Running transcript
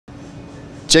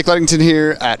Jake Ludington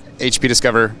here at HP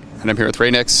Discover, and I'm here with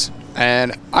Ray Nix.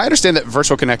 And I understand that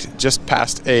Virtual Connect just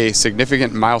passed a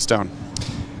significant milestone.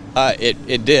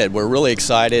 It did. We're really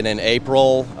excited. In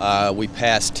April, we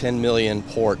passed 10 million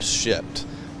ports shipped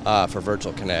for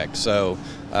Virtual Connect. So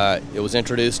it was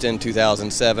introduced in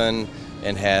 2007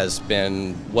 and has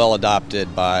been well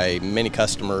adopted by many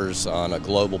customers on a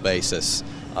global basis.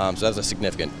 So that's a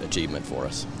significant achievement for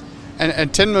us.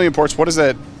 And 10 million ports, what does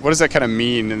that kind of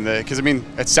mean? Because I mean,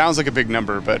 it sounds like a big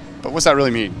number, but what's that really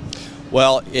mean?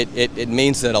 Well, it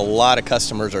means that a lot of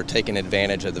customers are taking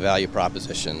advantage of the value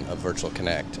proposition of Virtual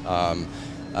Connect.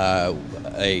 A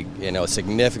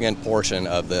significant portion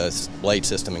of the blade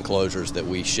system enclosures that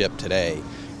we ship today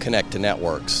connect to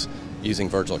networks using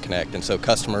Virtual Connect, and so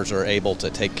customers are able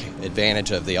to take advantage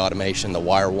of the automation, the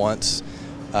wire once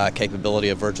capability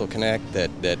of Virtual Connect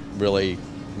that really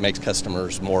makes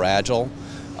customers more agile.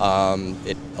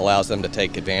 It allows them to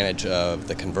take advantage of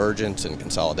the convergence and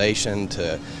consolidation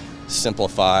to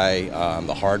simplify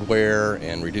the hardware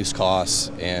and reduce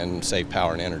costs and save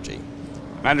power and energy.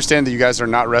 I understand that you guys are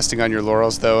not resting on your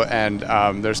laurels, though, and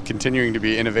there's continuing to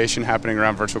be innovation happening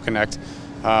around Virtual Connect,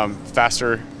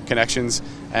 faster connections,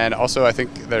 and also I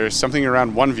think there's something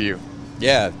around OneView.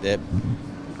 Yeah,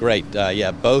 great.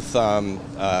 Yeah, both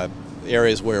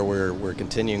areas where we're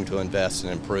continuing to invest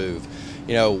and improve.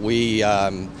 You know, we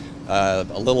a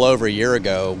little over a year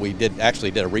ago, we actually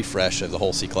did a refresh of the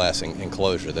whole C-Class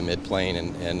enclosure, the mid-plane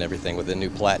and everything with the new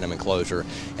Platinum enclosure.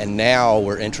 And now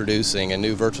we're introducing a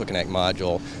new Virtual Connect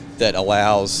module that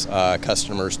allows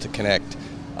customers to connect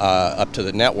up to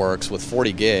the networks with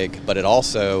 40 gig, but it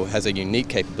also has a unique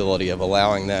capability of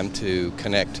allowing them to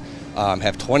connect,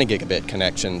 have 20 gigabit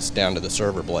connections down to the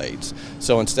server blades.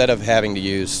 So instead of having to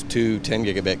use two 10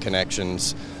 gigabit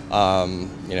connections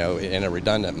in a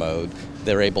redundant mode,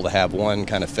 they're able to have one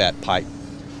kind of fat pipe.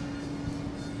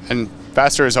 And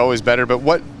faster is always better, but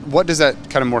what does that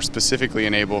kind of more specifically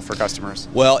enable for customers?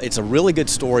 Well, it's a really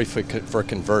good story for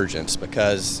convergence,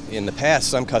 because in the past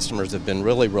some customers have been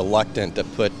really reluctant to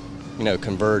put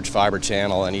converged fiber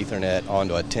channel and Ethernet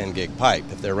onto a 10 gig pipe.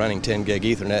 If they're running 10 gig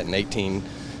Ethernet and 18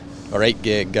 or 8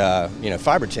 gig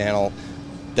fiber channel,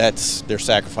 they're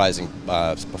sacrificing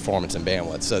performance and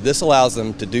bandwidth. So this allows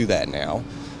them to do that now,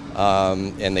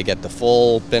 and they get the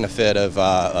full benefit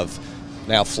of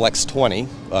now Flex 20,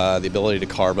 the ability to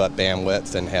carve up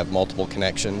bandwidth and have multiple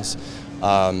connections.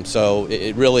 So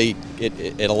it really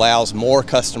allows more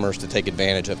customers to take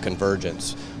advantage of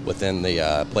convergence within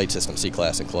the blade system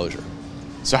C-Class enclosure.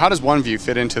 So how does OneView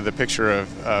fit into the picture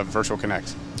of Virtual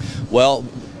Connect? Well,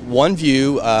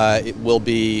 OneView it will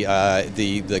be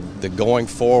the going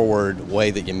forward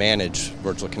way that you manage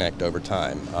Virtual Connect over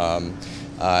time,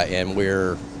 and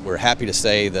we're happy to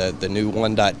say that the new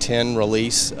 1.10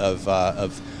 release of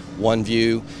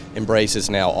OneView embraces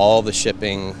now all the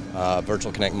shipping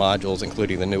Virtual Connect modules,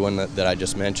 including the new one that I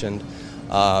just mentioned,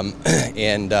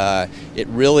 and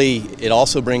it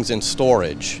also brings in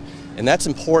storage. And that's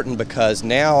important because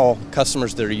now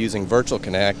customers that are using Virtual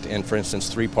Connect and, for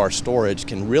instance, 3-par storage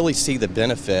can really see the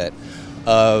benefit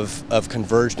of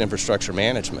converged infrastructure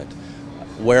management.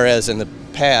 Whereas in the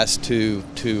past, to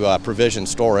provision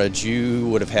storage, you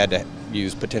would have had to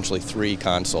use potentially 3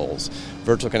 consoles: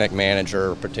 Virtual Connect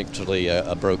Manager, particularly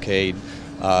a Brocade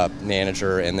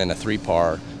Manager, and then a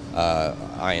 3-par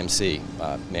IMC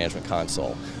management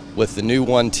console. With the new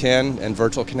 1.10 and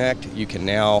Virtual Connect, you can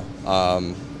now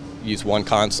use one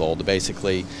console to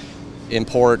basically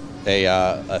import a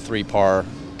 3-par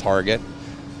target,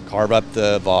 carve up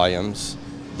the volumes.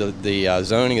 The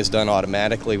zoning is done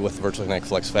automatically with Virtual Connect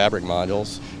Flex Fabric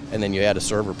modules, and then you add a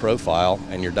server profile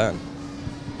and you're done.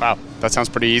 Wow, that sounds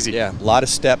pretty easy. Yeah, a lot of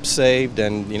steps saved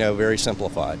and very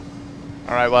simplified.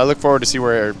 All right, well, I look forward to see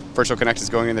where Virtual Connect is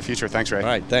going in the future. Thanks, Ray. All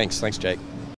right, thanks, Jake.